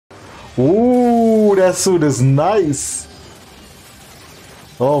Ooh, that suit is nice.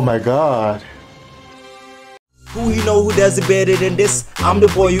 Oh my god. Who you know who does it better than this? I'm the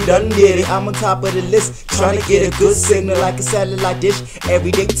boy who done get it. I'm on top of the list, trying to get a good signal like a satellite dish.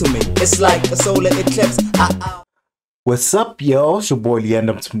 Every day to me, it's like a solar eclipse. What's up, y'all? It's your boy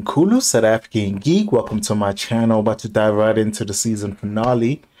Leandum from Kulu, s.a.geek. Welcome to my channel. About to dive right into the season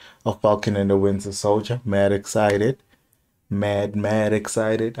finale of Falcon and the Winter Soldier. Mad excited. Mad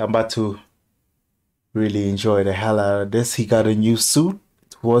excited. I'm about to really enjoy the hell out of this. He got a new suit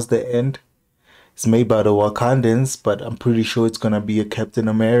towards the end. It's made by the Wakandans, but I'm pretty sure it's gonna be a Captain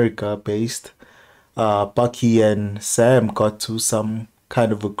America based. Bucky and Sam got to some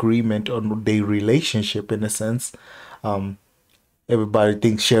kind of agreement on their relationship in a sense. Everybody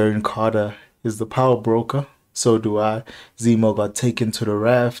thinks Sharon Carter is the power broker. So do I. Zemo got taken to the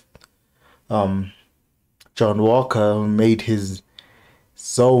raft. John Walker made his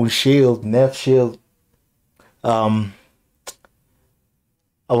own shield, Neff shield. I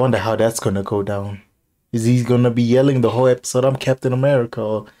wonder how that's gonna go down. Is he gonna be yelling the whole episode, "I'm Captain America,"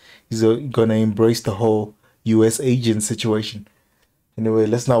 or is he gonna embrace the whole US agent situation? Anyway,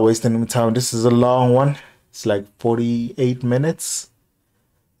 let's not waste any time. This is a long one. It's like 48 minutes.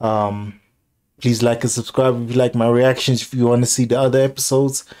 Please like and subscribe if you like my reactions. If you want to see the other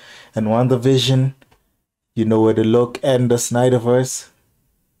episodes and WandaVision, you know where to look, and the Snyderverse.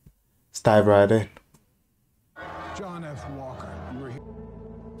 Let's dive right in. John F. Walker, you were here.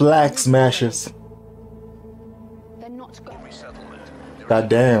 Black Smashers. God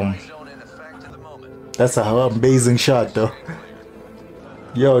damn. That's an amazing shot though.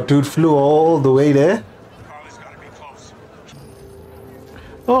 Yo, dude flew all the way there.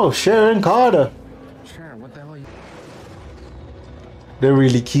 Oh, Sharon Carter. Sharon, what the hell are you? They're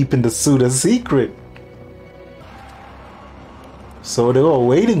really keeping the suit a secret. So they were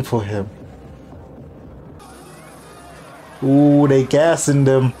waiting for him. Ooh, they gassing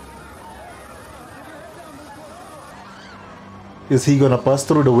them. Is he gonna bust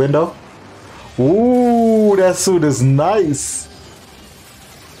through the window? Ooh, that suit is nice.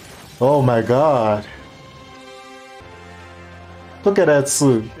 Oh my god. Look at that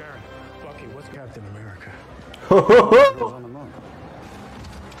suit. Sharon, Bucky, what's Captain America?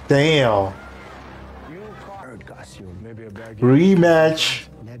 Damn. Maybe a bag. Rematch.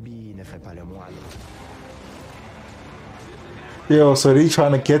 Yo, so they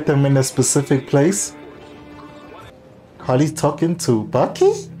trying to get them in a specific place? Carly's talking to Bucky?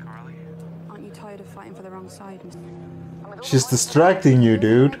 Aren't you tired of fighting for the wrong side? She's distracting you,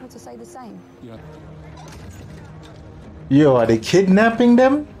 dude. To say the same. Yo, are they kidnapping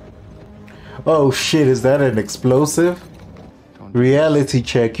them? Oh shit, is that an explosive? Reality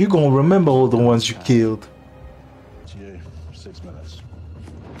check. You gonna remember all the ones you killed. 6 minutes.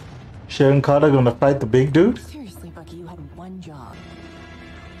 Sharon Carter gonna fight the big dude? Seriously, Bucky, you had one job.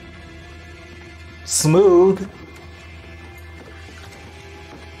 Smooth.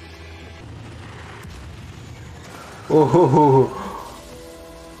 Oh,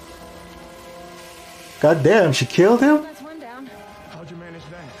 god damn, she killed him? That's one down. How'd you manage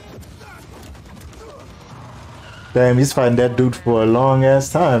that? Damn, he's fighting that dude for a long ass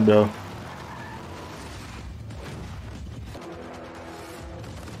time though.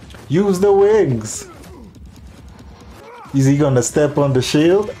 Use the wings. Is he gonna step on the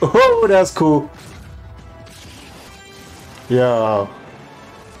shield? Oh, that's cool. Yeah.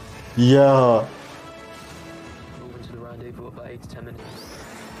 Yeah. Moving to the rendezvous about 8 to 10 minutes.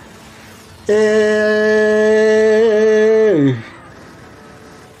 Hey!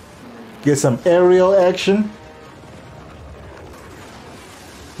 Get some aerial action.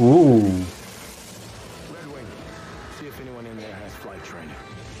 Ooh. Red Wing. See if anyone in there has flight training.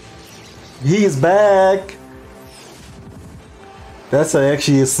 He's back. That's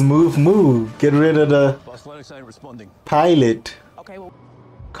actually a smooth move. Get rid of the Boss Lennox ain't responding. pilot. Okay, well,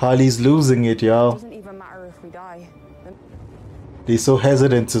 Carly's losing it, it y'all. doesn't even matter if we die. They're so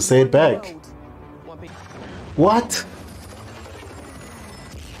hesitant to say it back. What?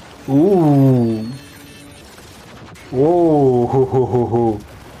 Ooh. Whoa. Ho, ho, ho, ho.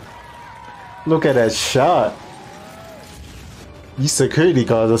 Look at that shot. These security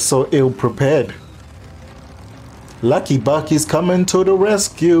guards are so ill prepared. Lucky Bucky's coming to the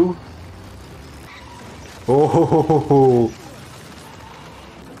rescue. Oh, ho, ho, ho, ho.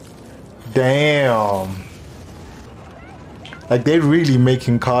 Damn. Like, they're really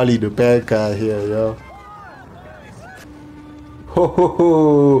making Carly the bad guy here, yo. Ho, ho,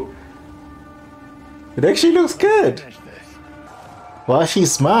 ho. It actually looks good. Why is she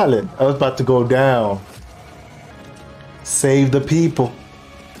smiling? I was about to go down. Save the people.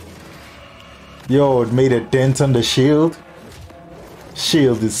 Yo, it made a dent on the shield.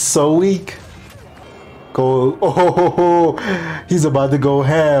 Shield is so weak. Go. Oh, he's about to go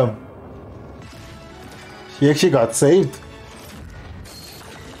ham. He actually got saved.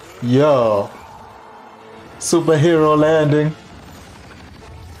 Yo. Superhero landing.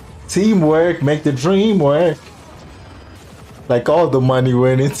 Teamwork, make the dream work. Like all the money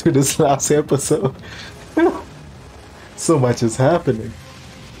went into this last episode. So much is happening.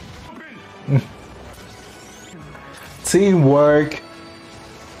 Teamwork.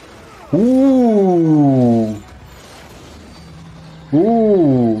 Ooh.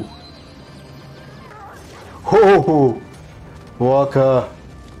 Ooh. Ho. Walker.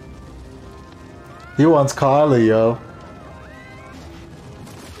 He wants Carly, yo.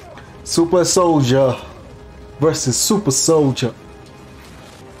 Super Soldier versus Super Soldier.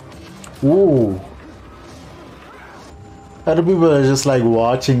 Ooh. Other people are just like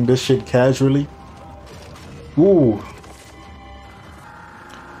watching this shit casually. Ooh.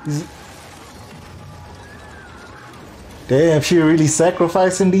 Damn, she really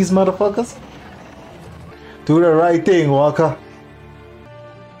sacrificing these motherfuckers? Do the right thing, Walker.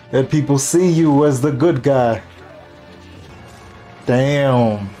 Let people see you as the good guy.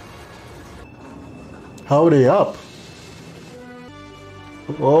 Damn. How are they up?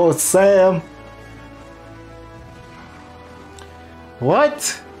 Oh, Sam.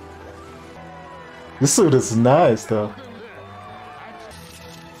 What? This suit is nice, though.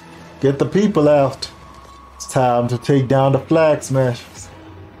 Get the people out. It's time to take down the flag smashers.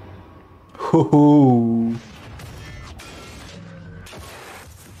 Hoo-hoo.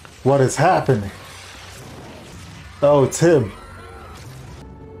 What is happening? Oh, it's him.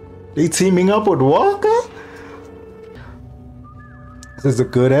 They teaming up with Walker? This is a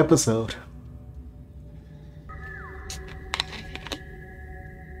good episode.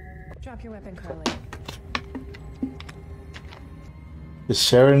 Drop your weapon, Carly. Is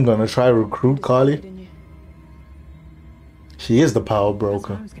Sharon gonna try to recruit Carly? Didn't you? She is the power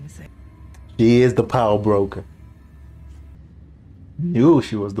broker. She is the power broker. Knew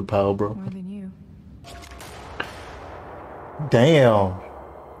she was the power broker. More than you. Damn.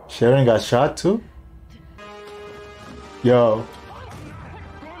 Sharon got shot too? Yo.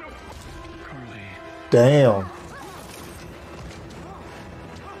 Damn.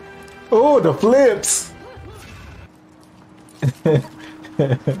 Oh, the flips.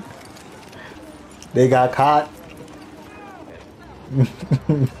 They got caught.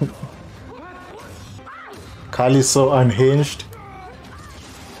 Kylie's so unhinged.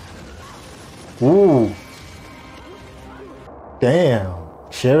 Ooh. Damn.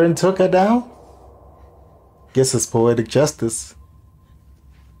 Sharon took her down? Guess it's poetic justice.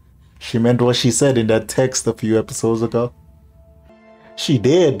 She meant what she said in that text a few episodes ago. She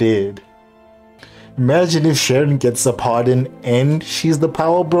did. Imagine if Sharon gets a pardon and she's the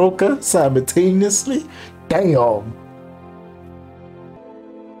power broker simultaneously. Damn.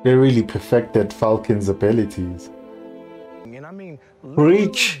 They really perfected Falcon's abilities. And I mean,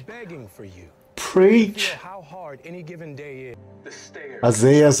 Preach. begging for you. Preach. How hard any given day is. The stairs.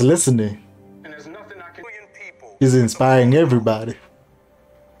 Isaiah's listening. And there's nothing I can. People. He's inspiring everybody.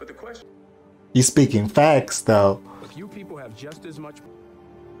 But the question. He's speaking facts, though. If you people have just as much.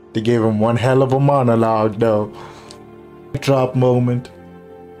 They gave him one hell of a monologue, though. Drop moment.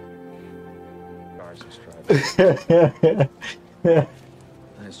 Nice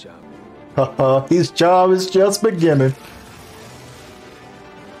job. His job is just beginning.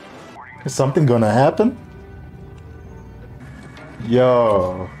 Is something gonna happen?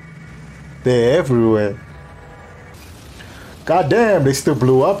 Yo. They're everywhere. God damn, they still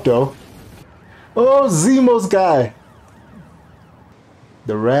blew up, though. Oh, Zemo's guy.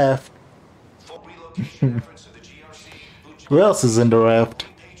 The raft. Who else is in the raft?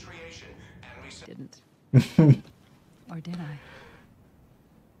 Didn't. Or did I?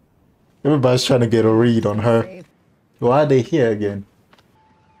 Everybody's trying to get a read on her. Why are they here again?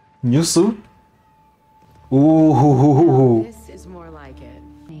 New suit? Ooh. This is more like it.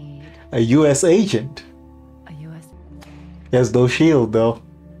 Need A US agent. a U.S. He has no shield, though.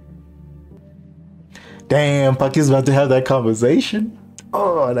 Damn, Bucky's about to have that conversation.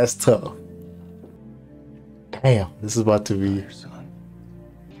 Oh, that's tough. Damn, this is about to be.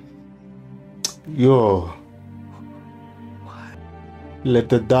 Yo. Let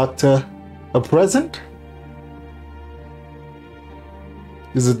the doctor a present?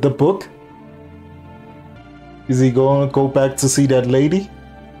 Is it the book? Is he going to go back to see that lady?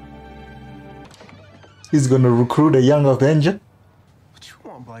 He's going to recruit a young Avenger? What you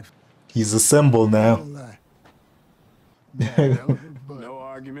want, Black? He's a symbol now. No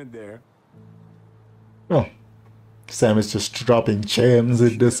argument there. Oh, Sam is just dropping gems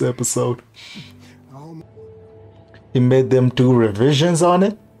in this episode. He made them do revisions on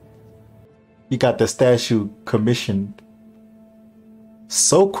it. He got the statue commissioned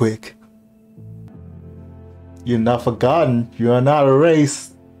so quick. You're not forgotten. You are not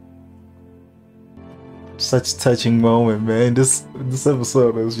erased. Such a touching moment, man. This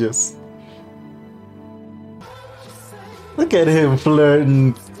episode is just... Look at him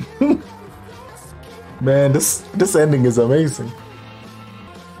flirting. Man, this ending is amazing.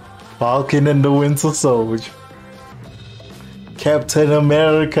 Falcon and the Winter Soldier. Captain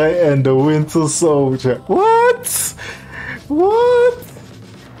America and the Winter Soldier. What? What?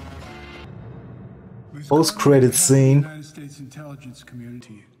 Post-credit scene.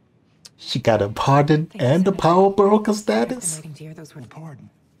 She got a pardon and the power broker status.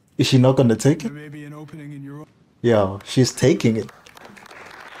 Is she not gonna take it? Yeah, she's taking it.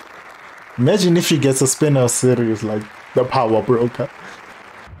 Imagine if she gets a spin-off series like The Power Broker.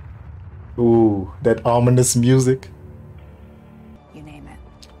 Ooh, that ominous music. You name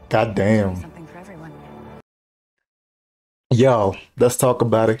it. God damn. Something for everyone. Yo, let's talk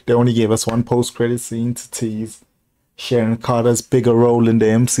about it. They only gave us one post-credit scene to tease Sharon Carter's bigger role in the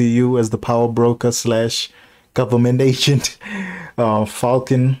MCU as the power broker / government agent.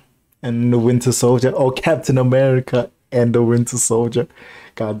 Falcon and the Winter Soldier. Oh, Captain America and the Winter Soldier.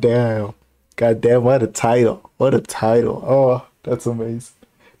 God damn. God damn, what a title. What a title. Oh, that's amazing.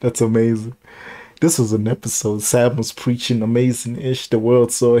 That's amazing. This was an episode. Sam was preaching amazing-ish. The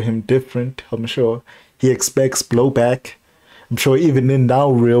world saw him different. I'm sure he expects blowback. I'm sure even in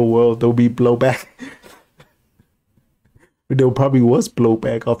our real world, there'll be blowback. There probably was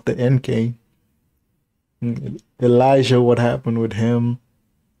blowback off the Endgame. Elijah, what happened with him?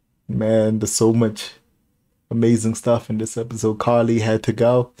 Man, there's so much amazing stuff in this episode. Carly had to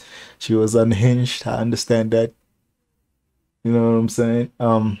go. She was unhinged. I understand that. You know what I'm saying?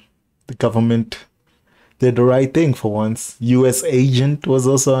 The government did the right thing for once. US agent was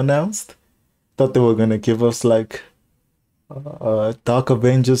also announced. Thought they were gonna give us like Dark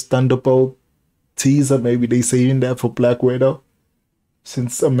Avengers Thunderbolt teaser. Maybe they saving that for Black Widow,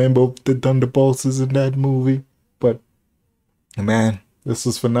 since a member of the Thunderbolts is in that movie. But man, this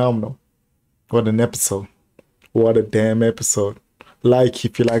was phenomenal. What an episode. What a damn episode. Like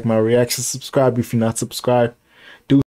if you like my reaction, subscribe if you're not subscribed.